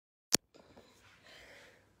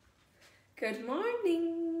Good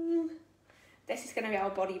morning. This is going to be our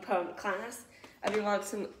body pump class. I've been wanting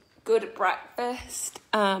some good breakfast.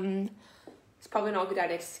 It's probably not a good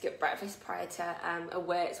idea to skip breakfast prior to a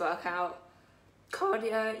weights workout.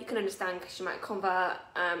 Cardio, you can understand because you might convert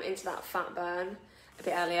into that fat burn a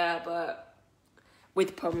bit earlier, but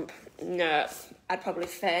with pump, no, I'd probably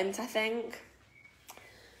faint, I think.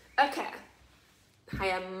 Okay.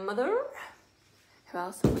 Hiya, mother. Who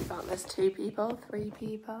else have we found? There's 2 people, 3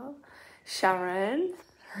 people. Sharon.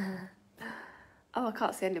 Oh, I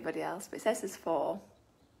can't see anybody else, but it says there's 4.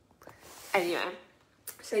 Anyway,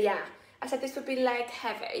 so yeah, I said this would be leg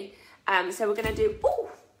heavy. So we're gonna do, ooh,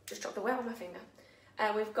 just dropped the weight on my finger.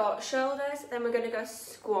 We've got shoulders, then we're gonna go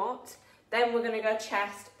squat, then we're gonna go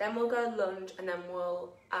chest, then we'll go lunge, and then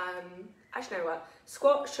we'll, actually no what,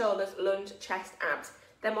 squat, shoulders, lunge, chest, abs.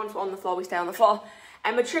 Then once we're on the floor, we stay on the floor.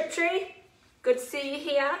 Emma Triptree, good to see you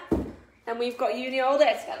here. Then we've got uni all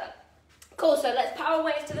day together. Cool, so let's power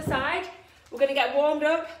weights to the side. We're gonna get warmed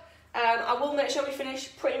up. I will make sure we finish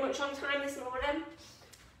pretty much on time this morning.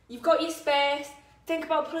 You've got your space. Think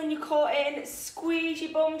about pulling your core in, squeeze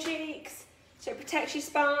your bum cheeks so it protects your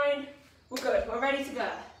spine. We're good, we're ready to go.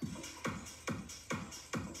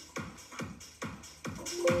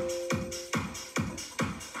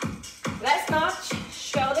 Let's march,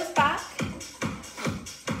 shoulders back.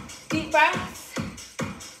 Deep breaths.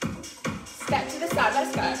 Step to the side,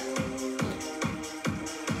 let's go.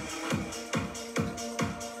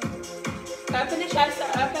 Open the chest, so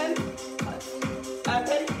open, close,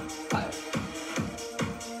 open, close.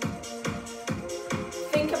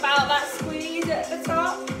 Think about that squeeze at the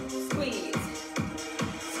top, squeeze,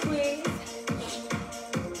 squeeze.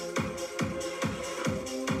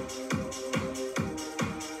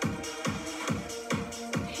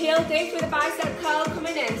 Heel digs with a bicep curl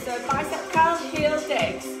coming in, so bicep curl, heel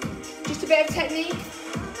digs. Just a bit of technique.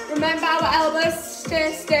 Remember our elbows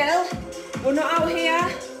stay still, we're not out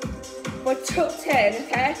here. We're tucked in,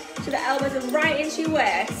 okay? So the elbows are right into your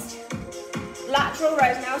waist. Lateral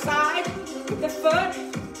raise now, side. With the foot,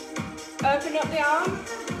 open up the arm.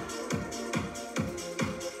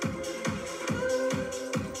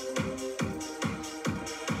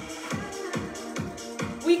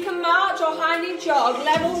 We can march or high knee jog.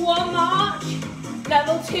 Level 1 march,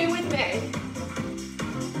 level 2 with me.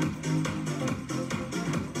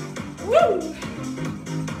 Woo!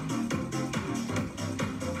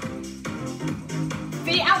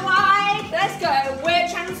 Feet out wide, let's go. Weight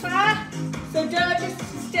transfer, so don't just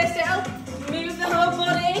stay still, move the whole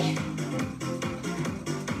body.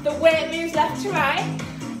 The weight moves left to right.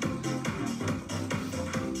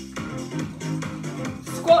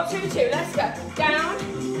 Squat 2-2, let's go. Down,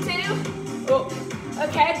 2, up.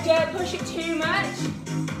 Okay, don't push it too much.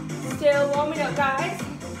 Still warming up, guys.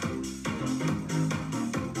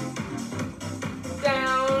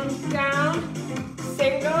 Down, down.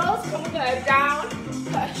 Singles, come on, go. Down.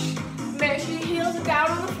 Push. Make sure your heels are down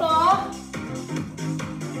on the floor.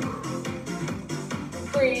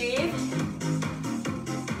 Breathe.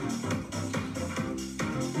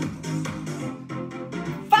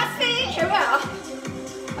 Fast feet, here we are.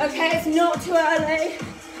 Okay, it's not too early.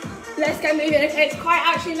 Let's get moving. Okay, it's quite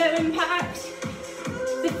actually low impact.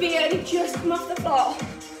 The feet only just come off the floor.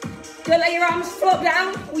 Don't let your arms flop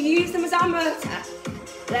down. We'll use them as our motor.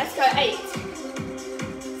 Let's go. 8,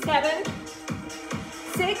 7,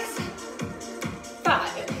 6, 5,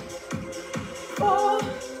 4,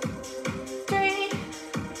 3,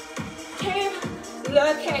 2,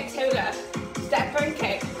 low kicks, here we go. Step and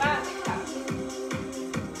kick, back, down.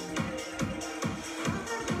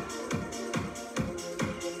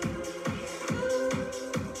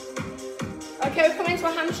 Okay, we're coming to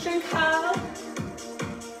a hamstring curl.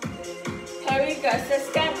 Here we go, so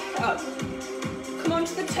step up. Come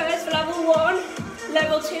onto the toes for level 1.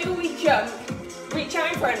 Level 2, we jump. Reach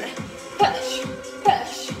out in front. Push,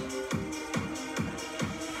 push.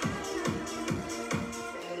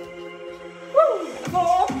 Woo.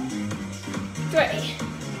 4, 3,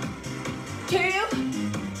 2,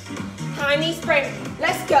 high knee spring.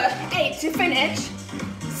 Let's go. 8 to finish.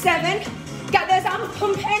 7, get those arms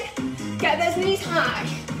pumping. Get those knees high.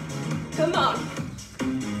 Come on.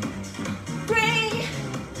 3,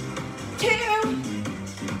 2,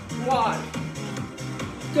 1.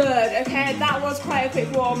 Good, okay, that was quite a quick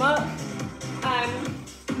warm-up.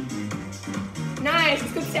 Nice,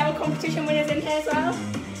 it's good to see our competition winners in here as well.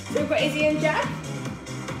 So we've got Izzy and Jeff.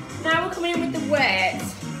 Now we're coming in with the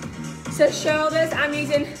weights. So shoulders, I'm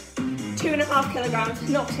using 2.5 kilograms,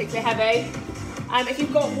 not particularly heavy. If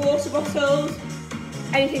you've got water bottles,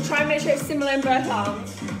 anything, try and make sure it's similar in both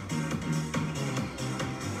arms.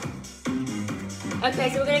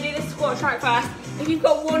 Okay, so we're going to do the squat track first. If you've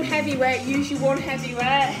got one heavy weight, use your one heavy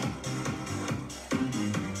weight.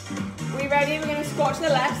 We ready? We're going to squat to the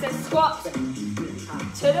left, then squat to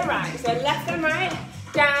the right. So left and right,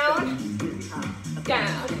 down,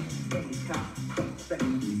 down.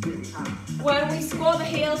 When we squat, the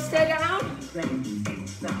heels stay down.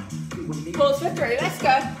 Pulse for 3. Let's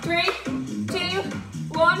go. 3, 2,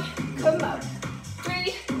 1. Come up.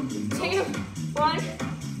 3, 2, 1.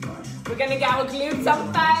 We're going to get our glutes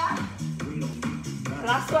on fire.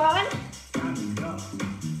 Last one.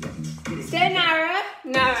 Stay narrow,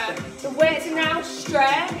 narrow. The weights are now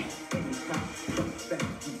straight.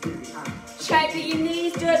 Check that your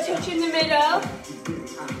knees don't touch in the middle.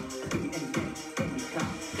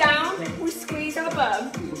 Down, we squeeze our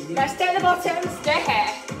bum. Let's stay at the bottom, stay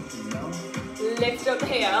here. Lift up the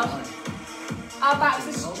heel. Our backs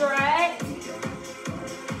are straight.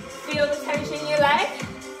 Feel the tension in your leg.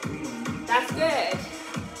 That's good.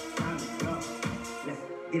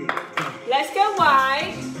 Let's go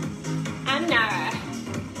wide and narrow.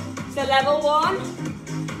 So level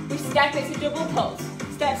 1, we step, it's a double pulse.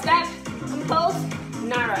 Step, step, and pulse,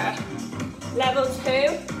 narrow. Level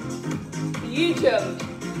 2, you jump.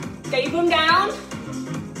 Get your bum down.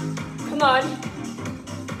 Come on.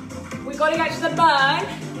 We've got to get to the bone.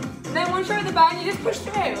 And then once you're at the bone, you just push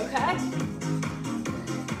through, okay?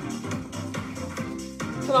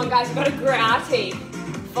 Come on guys, we've got to grit our teeth.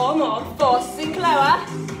 4 more. 4, sink lower.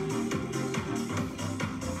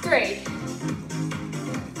 3,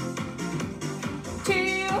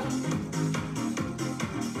 2,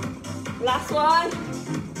 last one.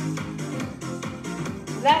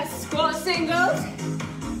 Let's squat singles.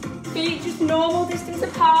 Feet just normal distance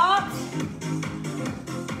apart.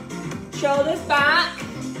 Shoulders back.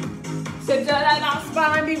 So don't let that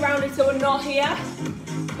spine be rounded so we're not here.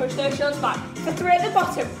 Push those shoulders back. For 3 at the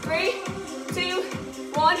bottom. 3, 2,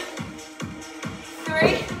 1.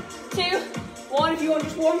 3, 2, 1. If you want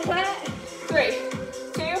just one plate. 3,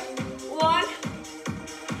 2, 1.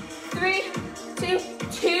 3,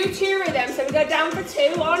 2, 2 rhythm. So we go down for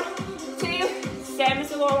 2. 1, 2. Same as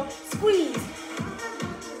the wall. Squeeze.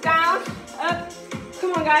 Down, up.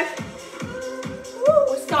 Come on, guys. Woo.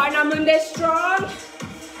 We're starting our Monday strong.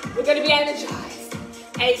 We're going to be energized.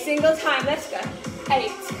 8 single time. Let's go.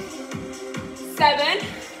 8, 7,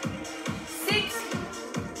 6,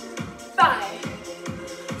 5.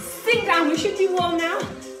 Sink down. We should be warm now.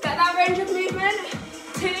 Get that range of movement.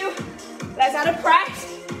 2. Let's add a press.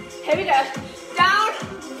 Here we go. Down.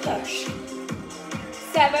 Push.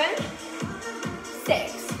 7,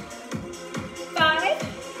 6, 5,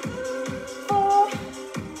 4,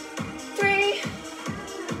 3,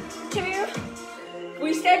 2.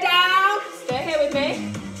 We stay down. Stay here with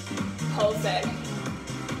me. Pulse it.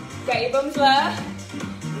 Get your bums low.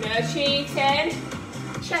 No cheating.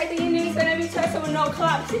 Check that your knees are over your toes so we're not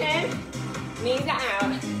collapsing in. Knees are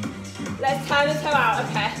out. Let's turn the toe out,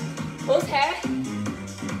 okay? Pulse here.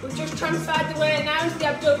 We've just transferred the weight now to the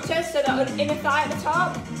abductors, so that inner thigh at the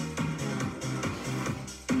top.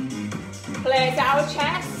 Place our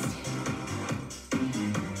chest.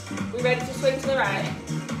 We're ready to swing to the right.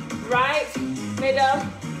 Right, middle,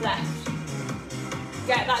 left.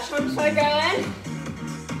 Get that transfer going.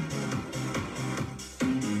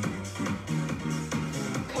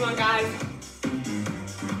 Come on, guys.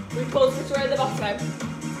 We pulse the through at the bottom.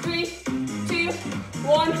 3, 2,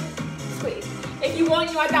 1, squeeze. If you want,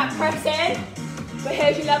 you add that press in. But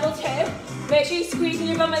here's your level 2. Make sure you're squeezing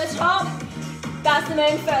your bum at the top. That's the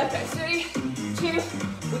main focus. 3, 2,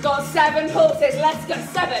 we've got 7 pulses. Let's go.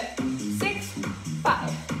 7, 6,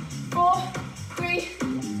 5, 4, 3,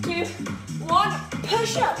 2, 1.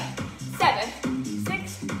 Push up. 7,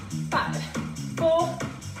 6, 5, 4,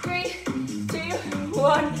 3, 2,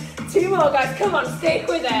 1. 2 more, guys. Come on, stick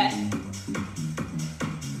with it.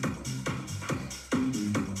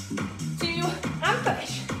 2 and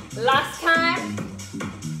push. Last time.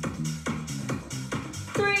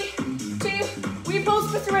 3, 2. We pulse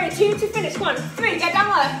for 3. 2 to finish. 1, 3. Get down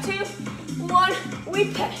low. 2, 1. We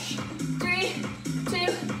push. 3,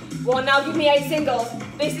 2, 1. Now give me 8 singles.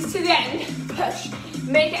 This is to the end. Push.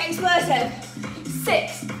 Make it explosive.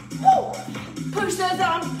 6. Woo. Push those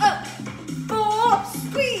arms up. 4.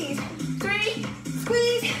 Squeeze. 3.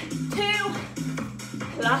 Squeeze.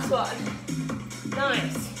 2. Last one.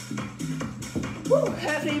 Nice. Woo.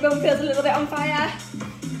 Hopefully your bum feels a little bit on fire.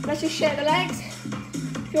 Let's just shake the legs.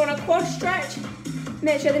 If you want a quad stretch,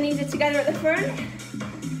 make sure the knees are together at the front.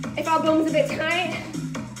 If our bum's a bit tight,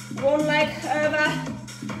 one leg over,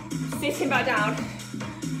 sitting back down.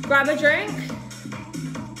 Grab a drink.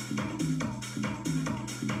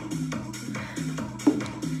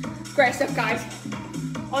 Great stuff, guys.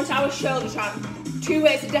 Onto our shoulder trap. 2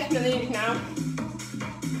 weights are definitely needed now.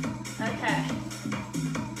 Okay.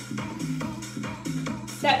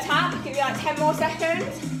 Step tap, give you like 10 more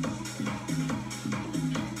seconds.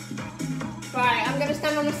 Right, I'm gonna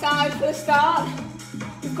stand on the side for the start.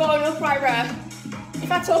 We've got an upright row.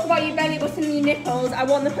 If I talk about your belly button and your nipples, I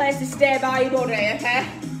want the place to stay by your body, okay?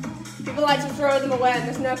 People like to throw them away and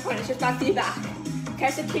there's no point, it's just bad for your back. Okay,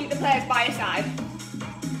 so keep the place by your side.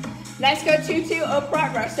 Let's go 2-2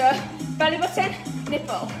 upright row. So belly button,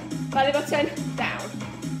 nipple, belly button, down.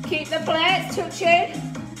 Keep the plates touching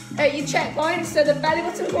at your checkpoint. So the belly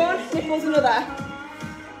button's one, nipple's another.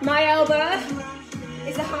 My elbow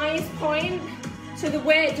is the highest point, so the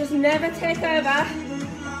weight does never take over.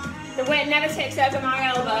 The weight never takes over my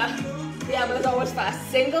elbow. The elbow is always first.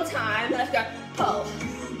 Single time, let's go. Pull.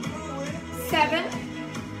 7,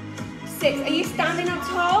 6. Are you standing up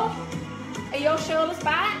tall? Are your shoulders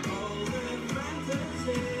back?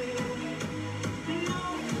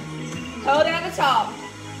 Hold it at the top.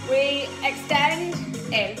 We extend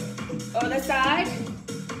in. Other side.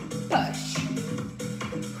 Push.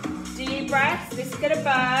 Deep breath. This is gonna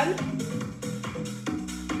burn.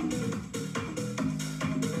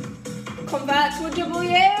 Convert to a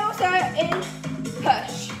W. So in,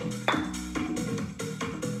 push.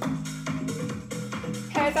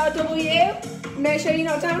 Here's our W. Make sure you're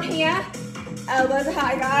not down here. Elbows are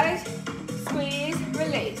high, guys. Squeeze,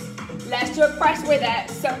 release. Let's do a press with it.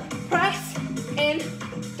 So press, in,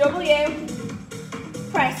 W,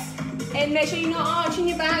 press, in. Make sure you're not arching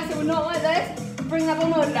your back, so we're not like this. Bring that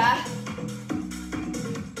bum under.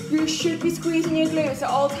 You should be squeezing your glutes at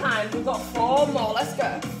all times. We've got 4 more. Let's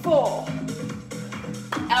go. 4.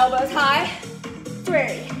 Elbows high.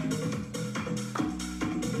 3.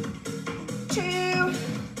 2.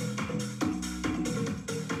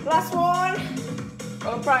 Last one.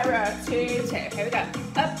 Upright row. 2, 2. Here we go.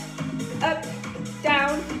 Up, up,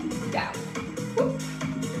 down, down. Whoop.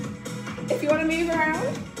 If you want to move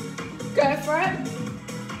around, go for it.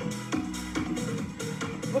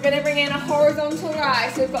 We're going to bring in a horizontal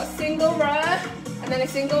rise. So we've got single row and then a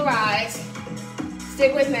single rise.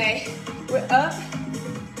 Stick with me. We're up.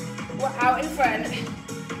 We're out in front.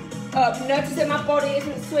 Up. Notice that my body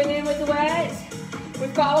isn't swinging with the weight.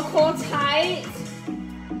 We've got our core tight.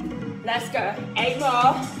 Let's go. 8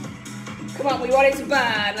 more. Come on, we want it to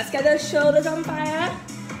burn. Let's get those shoulders on fire.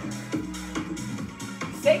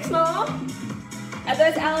 6 more. Are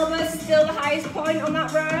those elbows still the highest point on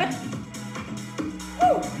that row?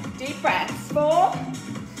 Woo. Deep breaths. 4.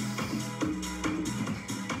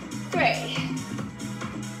 3.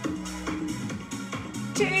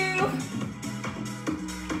 2.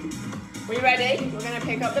 We ready? We're going to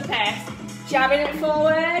pick up the pace. Jabbing it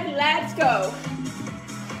forward. Let's go.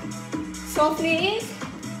 Soft knees.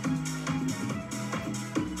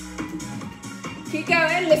 Keep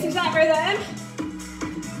going. Listen to that rhythm.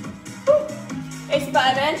 Woo. It's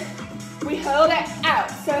burning. We hold it out.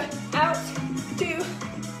 So out, 2,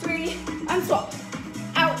 3, and swap.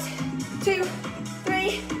 Out, 2,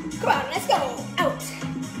 3. Come on, let's go. Out,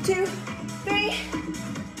 2, 3.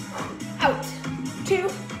 Out, 2,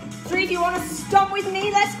 3. If you want to stop with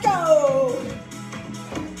me, let's go.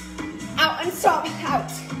 Out and stop.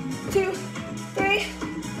 Out, 2, 3.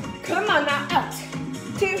 Come on now. Out,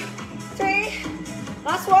 2, 3.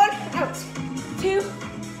 Last one. Out, 2,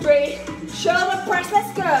 3. Shoulder press.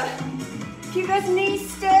 Let's go. Keep those knees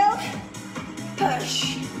still.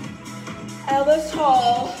 Push. Elbows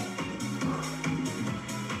tall.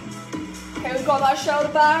 Okay, we've got that shoulder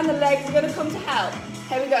burn. The legs are going to come to help.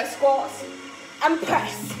 Here we go. Squats and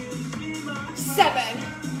press. 7.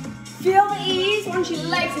 Feel the ease once your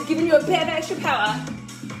legs are giving you a bit of extra power.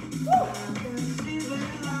 Woo.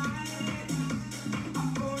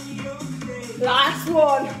 Last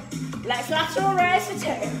one. Let's lateral raise for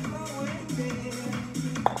 2.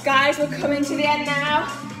 Guys, we're coming to the end now.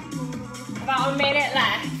 About a minute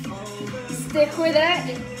left. Stick with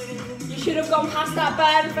it. You should have gone past that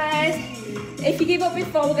burn phase. If you give up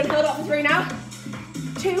before, we're going to hold up for 3 now.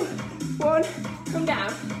 2, 1, come down.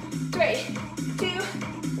 3, 2,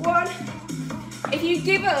 1. If you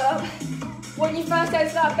give up when you first go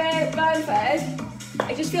to that burn phase,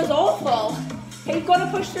 it just feels awful. Okay, you've got to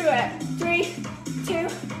push through it. 3, 2,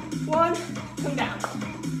 1, come down.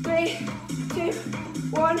 3, 2,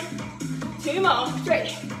 1. 2 more.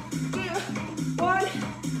 3, 2, 1,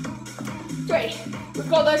 3. We've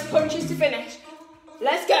got those punches to finish.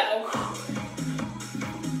 Let's go.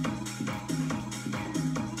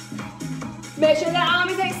 Make sure the arm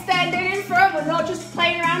is extended in front. We're not just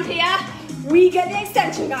playing around here. We get the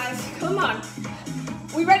extension, guys. Come on.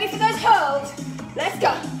 We ready for those holds? Let's go.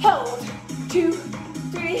 Hold. 2,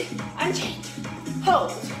 3, and change.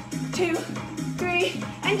 Hold. 2, 3,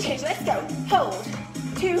 and change. Let's go. Hold.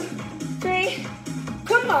 2, 3.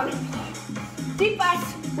 Come on. Deep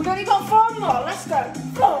breaths. We've only got 4 more. Let's go.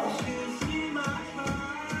 4.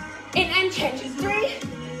 In and change. 3.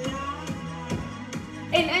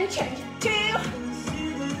 In and change. 2.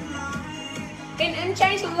 In and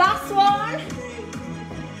change. Last one.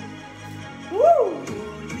 Woo.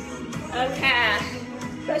 Okay.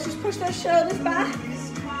 Let's just push those shoulders back.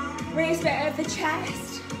 Raise a bit of the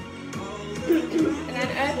chest. And then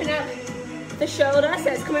open up the shoulder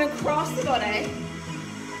so it's coming across the body.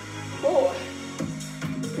 Oh.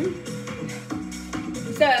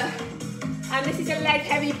 So, and this is a leg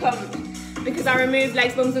heavy pump because I removed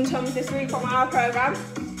legs, bums and tums this week from our program.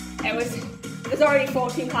 There's already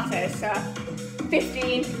 14 classes, so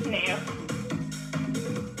 15 now.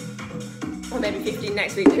 Or maybe 15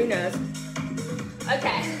 next week, who knows?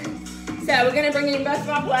 Okay, so we're gonna bring in both of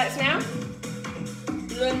our blocks now.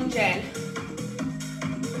 Lunge in.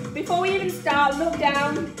 Before we even start, look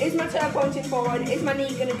down. Is my toe pointing forward? Is my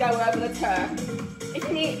knee gonna go over the toe?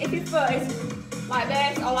 If your foot is like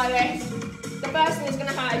this or like this, the first thing that's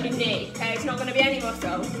gonna hurt is your knee, okay? It's not gonna be any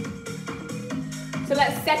muscle. So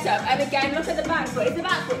let's set up, and again, look at the back foot. Is the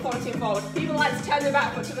back foot pointing forward? People like to turn the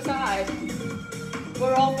back foot to the side.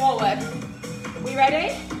 We're all forward. We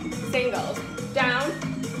ready? Singles. Down,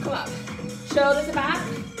 come up. Shoulders are back.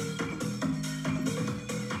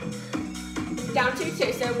 Down 2,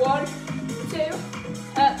 2. So 1, 2,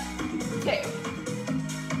 up, 2.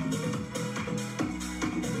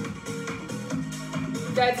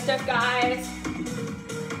 Good stuff, guys.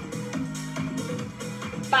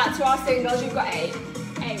 Back to our singles. You've got 8,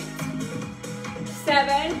 8,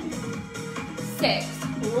 7, 6.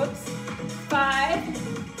 Whoops. 5,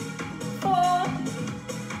 4.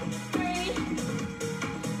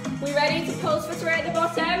 We ready to pulse for 3 at the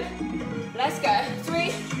bottom? Let's go.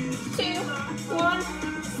 3, 2, 1,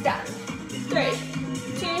 stand. 3,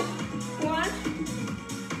 2, 1,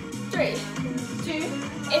 3, 2.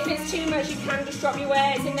 If it's too much, you can just drop your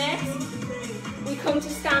weights in this. We come to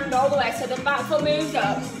stand all the way, so the back foot moves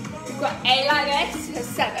up. We've got 8 like this, so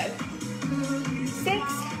 7, 6,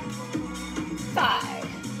 5,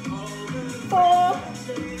 4,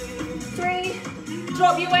 3.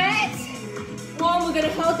 Drop your weights. 1, we're going to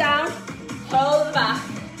hold down, hold the back,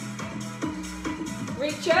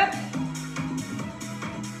 reach up,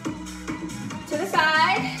 to the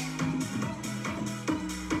side,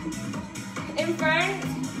 in front,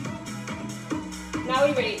 now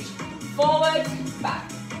we reach, forward,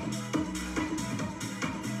 back.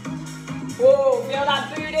 Whoa, feel that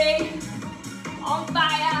booty, on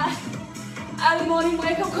fire, early morning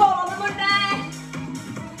wake up call on the Monday.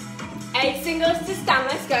 8 singles to stand,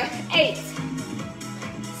 let's go, 8.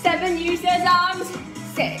 7, use those arms.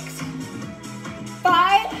 6,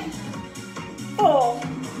 5, 4,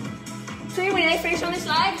 3. We need to finish on this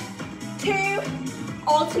leg. 2,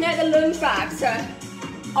 alternate the lunge back. So,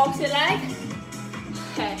 opposite leg.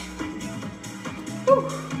 Okay. Whew.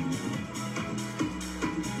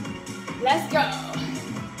 Let's go.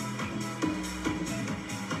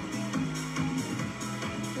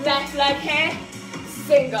 Left leg here.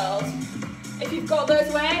 Singles. If you've got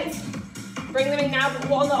those weights, bring them in now, but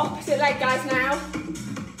we're on the opposite leg, guys, now.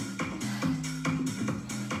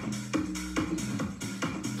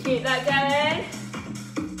 Keep that going.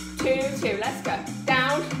 2, 2, let's go.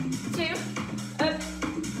 Down, 2, up,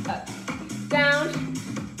 up, down.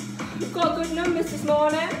 We've got good numbers this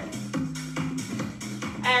morning.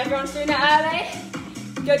 Everyone's doing it early.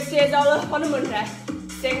 Good to see us all up on a Monday.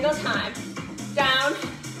 Single time. Down,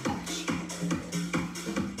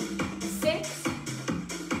 6,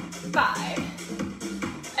 5.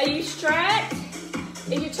 Are you straight?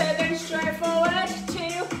 Is your toe going straight forward?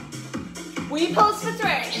 2. We pulse for 3.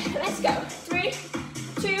 Let's go. 3,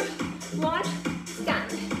 2, 1.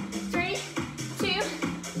 Stand. 3, 2,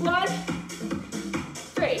 1.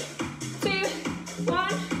 3, 2, 1.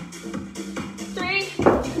 3.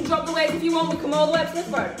 You can drop the weights if you want. We'll come all the way up to the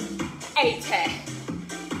front. 8 here.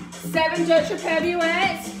 7, don't trip over your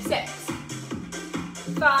weights. 6,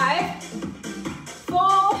 5,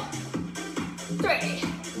 4, 3.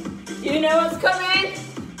 You know what's coming.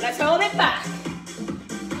 Let's hold it back.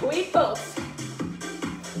 We pulse.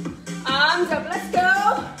 Arms up, let's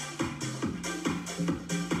go.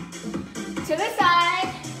 To the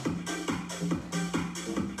side.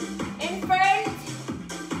 In front.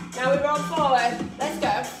 Now we roll forward. Let's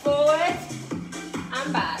go. Forward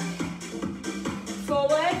and back.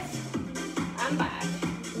 Forward and back.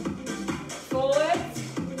 Forward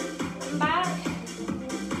and back.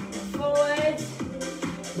 Forward.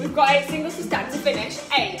 We've got 8 singles to stand to finish.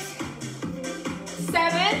 8,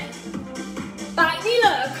 7, back knee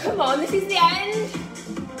look. Come on, this is the end.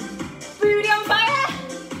 Booty on fire.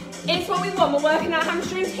 It's what we want. We're working our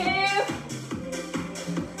hamstrings here.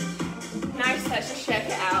 Nice, let's just shake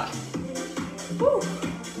it out. Woo.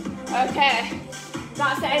 Okay,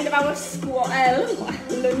 that's the end of our squat,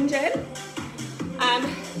 lunging.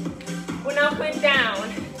 We're now coming down.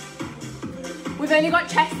 We've only got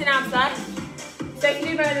chest and abs left. So if you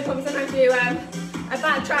do roller pumps, sometimes do a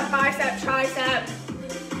back trap, bicep, tricep.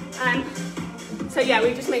 So yeah,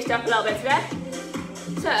 we've just mixed it up a little bit today.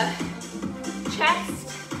 So, chest,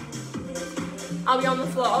 I'll be on the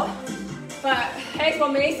floor. But here's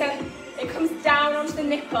one me, so it comes down onto the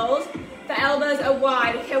nipples. The elbows are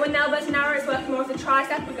wide. Okay, when the elbows are narrow, it's working more with the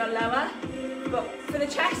tricep, we go lower. But for the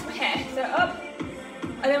chest, we're here. So up,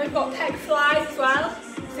 and then we've got pec flies as well.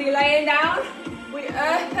 So you're laying down, we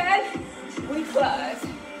open, we close.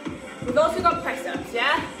 We've also got press ups,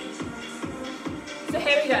 yeah? So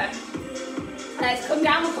here we go. Let's come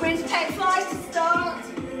down, we'll come into pec flies to start.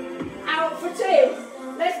 Out for 2.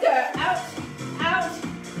 Let's go, out, out,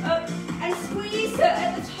 up, and squeeze it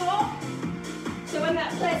at the top. So when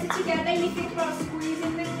that plates are together, you think about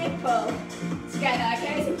squeezing the nipple together,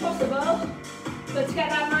 okay? It's impossible. But to get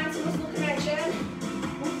that mind to muscle connection,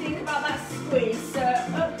 we'll think about that squeeze. So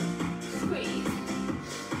up, squeeze.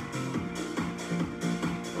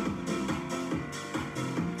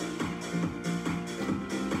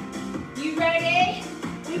 You ready?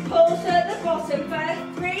 We pulse at the bottom for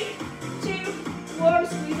 3, 2, 1,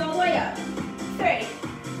 squeeze all the way up. 3,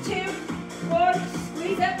 2, 1,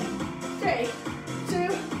 squeeze up. 3, 2,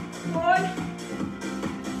 1,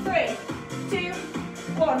 3, 2,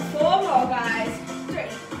 1. 4 more, guys. 3,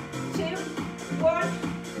 2, 1,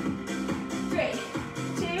 3,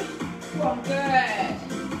 2, 1. Good.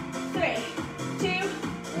 3, 2,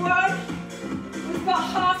 1. We've got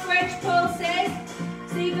half range pulses.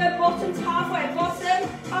 So you go bottom to halfway, bottom,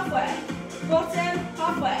 halfway, bottom,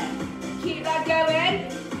 halfway. Keep that going.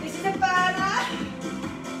 This is a burner.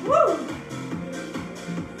 Woo!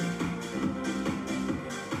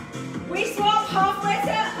 We swap halfway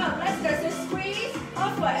to up. Let's go. So squeeze,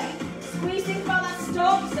 halfway. Squeeze, think about that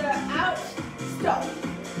stop. So out, stop.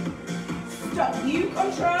 Stop. You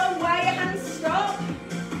control where your hands stop.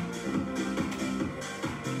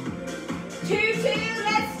 2, 2,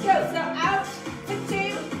 let's go. So out for 2,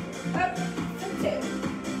 up for 2.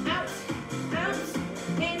 Out, out,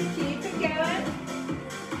 in, keep it going.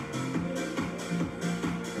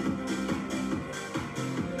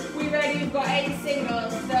 We ready? We've got 8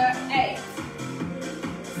 singles. So 8,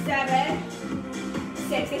 7,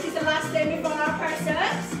 6. This is the last thing before our press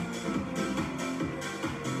ups.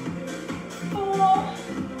 4,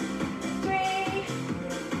 3,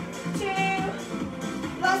 2,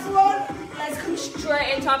 last one. Let's come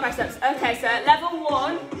straight into our press ups. Okay, so level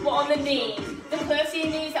 1, we're on the knees. The closer your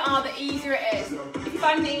knees are, the easier it is. If you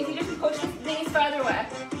find it easy, just push the knees further away.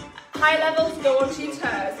 High levels, go onto your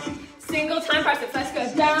toes. Single time press ups. Let's go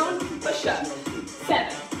down, push up.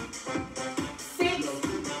 7, 6,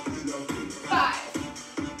 5,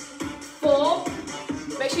 4.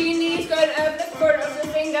 Make sure your knees go over the front of the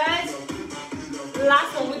fingers.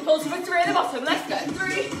 Last one, we pulse for 3 at the bottom. Let's go.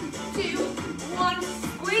 3, 2, 1.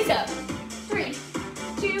 Squeeze up. 3,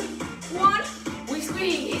 2, 1. We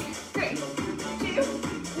squeeze. 3, 2,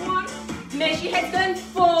 1. Make sure your head's going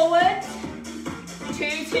forward.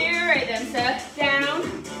 2, 2 rhythm. So down,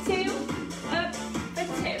 2, up for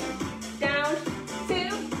 2. Down, 2.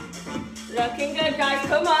 Looking good, guys.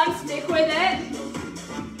 Come on, stick with it.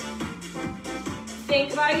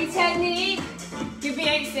 Think about your technique. Give me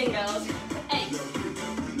 8 singles. 8,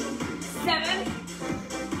 7,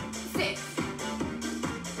 6,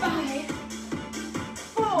 5,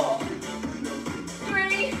 4,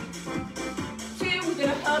 3, 2. We're going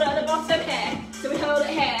to hold it at the bottom here. So we hold it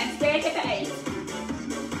here. Stay here for 8.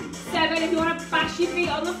 7. If you want to bash your feet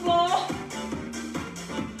on the floor.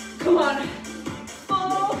 Come on.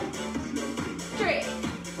 4, 3,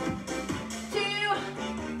 2,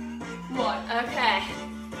 1. Okay.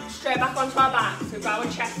 Straight back onto our back. So we've got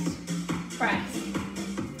our chest press.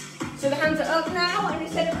 So the hands are up now, and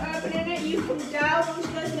instead of opening it, you come down onto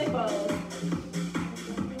those nipples.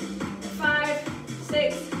 5,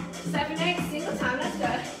 6, 7, 8, single time. Let's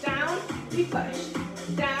go. Down, we push.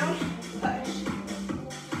 Down, push.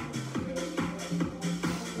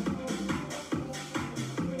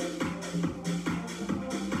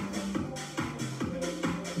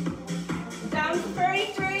 Down for 3,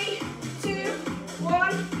 3, 2,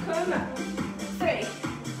 1. Come up. 3,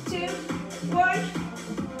 2, 1.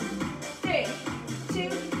 3, 2,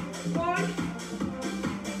 1.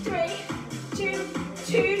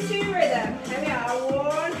 2-2 rhythm. Here we are.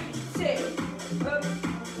 1, 2. Up,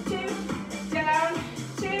 2, down,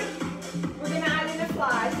 2. We're going to add in a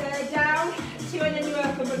fly. So down, 2, and then you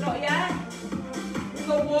open, but not yet. We've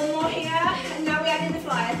got one more here, and now we add in the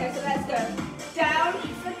fly. Okay, so let's go. Down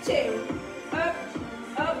for 2.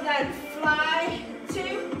 Up, then fly,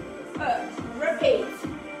 2, up. Repeat.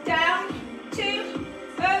 Down, 2,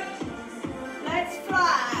 up. Let's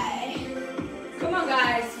fly. Come on,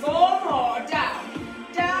 guys. 4 more.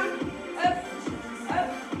 Down, up.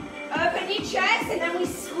 Open your chest, and then we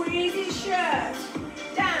squeeze your shirt.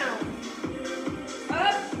 Down,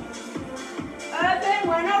 up. Open.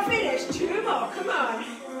 We're not finished. 2 more. Come on.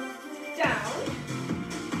 Down.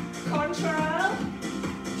 Control.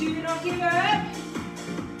 Do not give up.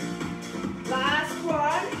 Last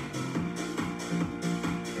one.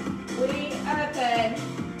 We open.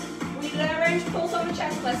 We low range pulse on the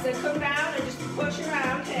chest press, so come down and just push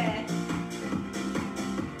around here.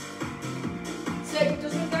 So it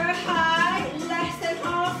doesn't go high, less than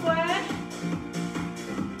halfway.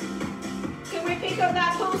 Can we pick up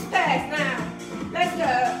that pulse pace now? Let's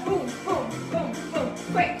go. Boom, boom, boom, boom.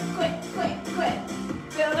 Quick, quick, quick, quick.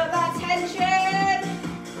 Build up that tension.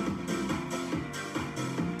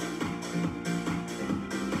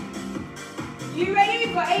 You ready?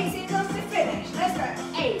 We've got 8 singles to finish. Let's go.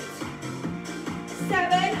 8,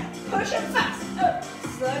 7, push up fast. Up,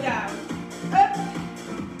 slow down. Up,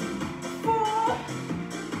 4,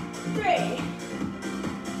 3,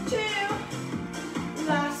 2,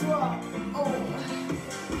 last one. Oh.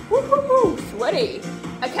 Woo-hoo-hoo, sweaty.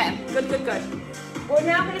 Okay, good, good, good. We're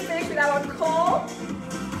now going to finish with our core.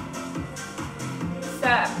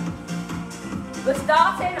 So, we're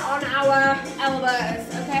starting on our elbows,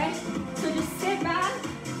 okay? So just sit back.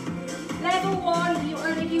 Level 1, you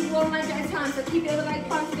only do one leg at a time, so keep the other leg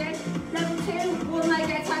planted in. Level 2, one leg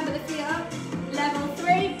at a time with the feet up. Level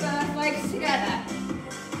 3, both legs together.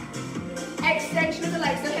 Extension of the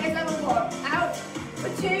legs. So here's level 1. Out for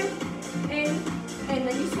 2, in. Then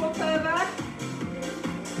you swap over.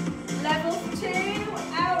 Level 2,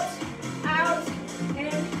 out,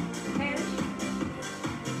 in.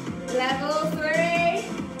 Level 3,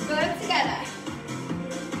 both together.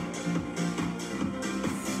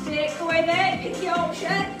 Stick with it, pick your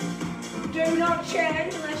option. Do not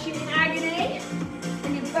change unless you're in agony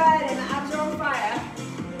and you're burning, the abs are on fire.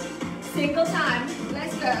 Single time,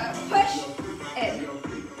 let's go. Push, in.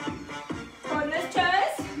 Pointless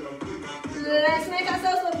toes. Let's make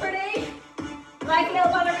ourselves look pretty. Like a little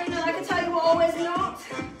ballerina, like I tell you, we're always not.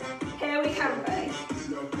 Here we can be.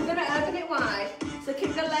 We're going to open it wide. So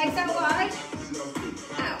keep the legs out wide.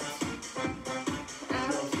 Out.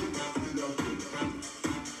 Out.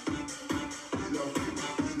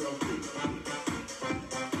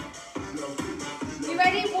 You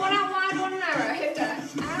ready? One out wide, one narrow. Here we go.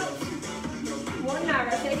 Out. One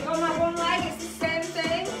narrow. So if you're on that one leg, it's the same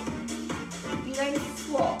thing. You then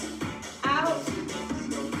swap. Out.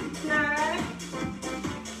 Narrow.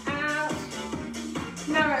 Out.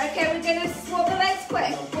 Narrow. Okay, we're going to swap the legs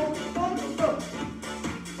quick. Boom, boom, boom.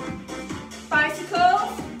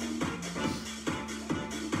 Bicycles.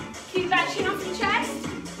 Keep that chin off your chest.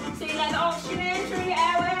 So you let the oxygen in through your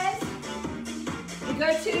airways. You go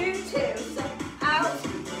 2, 2. So out,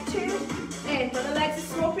 2, in. But the legs are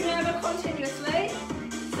swapping over continuously.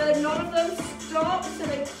 So none of them stop, so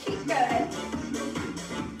they keep going.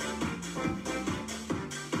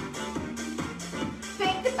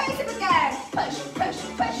 Pick the pace up again. Push, push,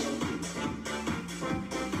 push.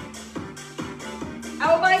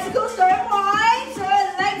 Our bicycles going wide, so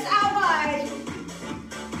legs out wide.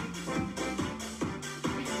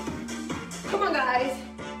 Come on, guys.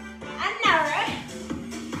 And narrow.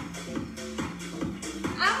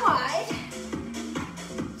 And wide.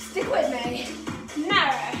 Stick with me.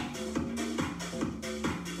 Narrow.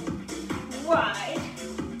 Wide.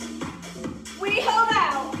 We hold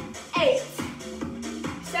out. 8.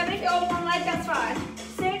 7 if you're on one leg, that's fine.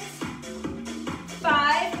 6.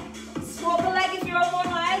 5. Swap the leg if you're on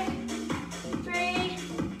one leg. 3,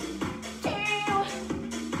 2,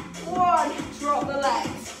 1. Drop the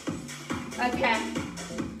legs. Okay.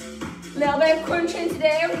 Little bit of crunching to do.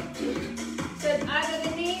 So either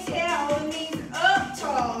the knees here or the knees up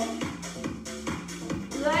tall.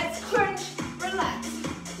 Let's crunch, relax.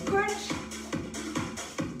 Crunch.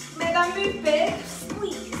 Make that move big.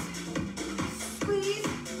 Squeeze. Squeeze.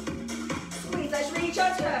 Squeeze. Let's reach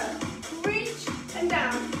our toe. Reach and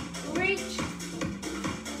down. Reach.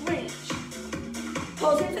 Reach.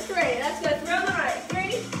 Pulse into 3. Let's go. 3 on the right. 3,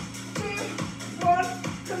 2, 1.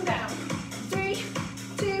 Come down. 3,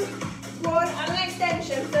 2, 1. And an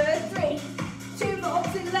extension. So 3, 2. The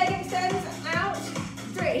opposite leg extends. Out.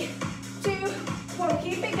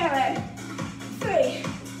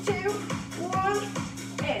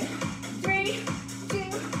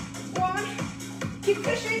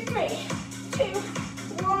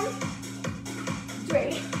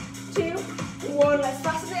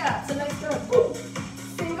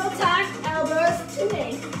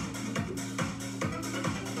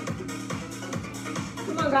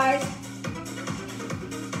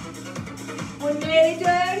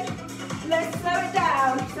 let's slow it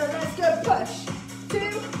down. So let's go push,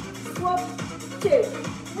 2, swap, 2.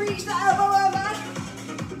 Reach the elbow over.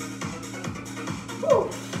 Woo.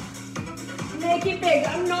 Make it big,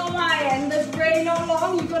 I'm not lying. There's really not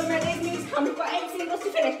long. You've got to make these knees come. We've got 8 singles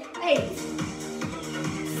to finish. 8,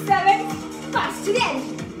 7, fast to the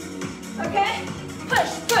end. Okay?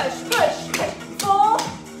 Push, push, push, push. 4,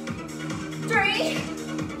 3,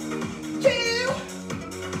 2,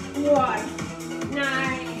 1.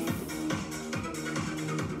 Nice.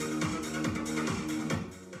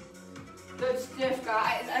 Good stuff,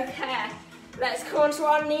 guys. Okay. Let's come onto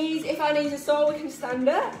our knees. If our knees are sore, we can stand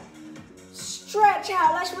up. Stretch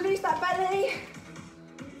out. Let's release that belly.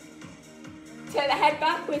 Take the head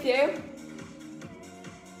back with you.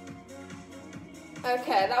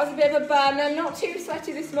 Okay, that was a bit of a burner. Not too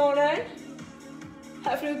sweaty this morning.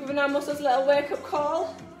 Hopefully we're giving our muscles a little wake-up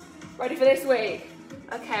call. Ready for this week.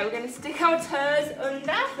 Okay, we're going to stick our toes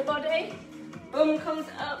under the body. Bum comes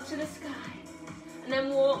up to the sky. And then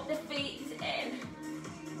walk the feet in.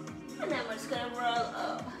 And then we're just going to roll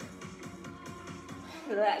up.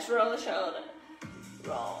 Let's roll the shoulder.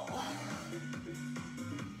 Roll.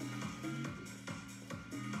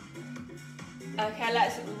 Okay,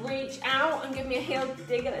 let's reach out and give me a heel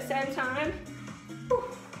dig at the same time. Whew.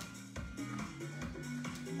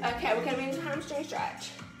 Okay, we're going to be into hamstring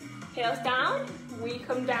stretch. Heels down, we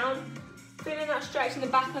come down, feeling that stretch in the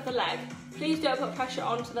back of the leg. Please don't put pressure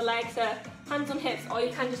onto the leg, so hands on hips, or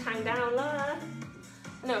you can just hang down there.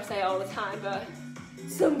 I know I say it all the time, but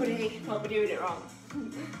somebody will be doing it wrong.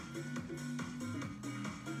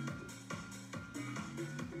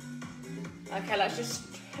 Okay, let's just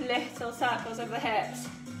little circles over the hips.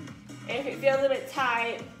 If it feels a bit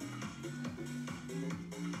tight,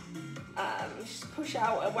 just push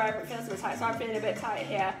out wherever it feels a bit tight. So I'm feeling a bit tight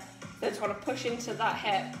here. So I just want to push into that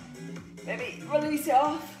hip. Maybe release it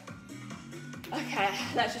off. Okay,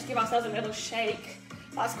 let's just give ourselves a little shake.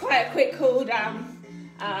 That's quite a quick cool down.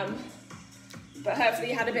 But hopefully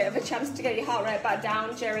you had a bit of a chance to get your heart rate back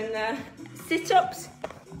down during the sit-ups.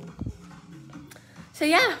 So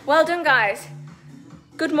yeah, well done guys.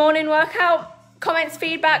 Good morning workout. Comments,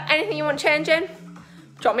 feedback, anything you want changing,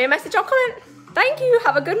 drop me a message or comment. Thank you,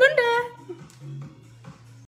 have a good Monday.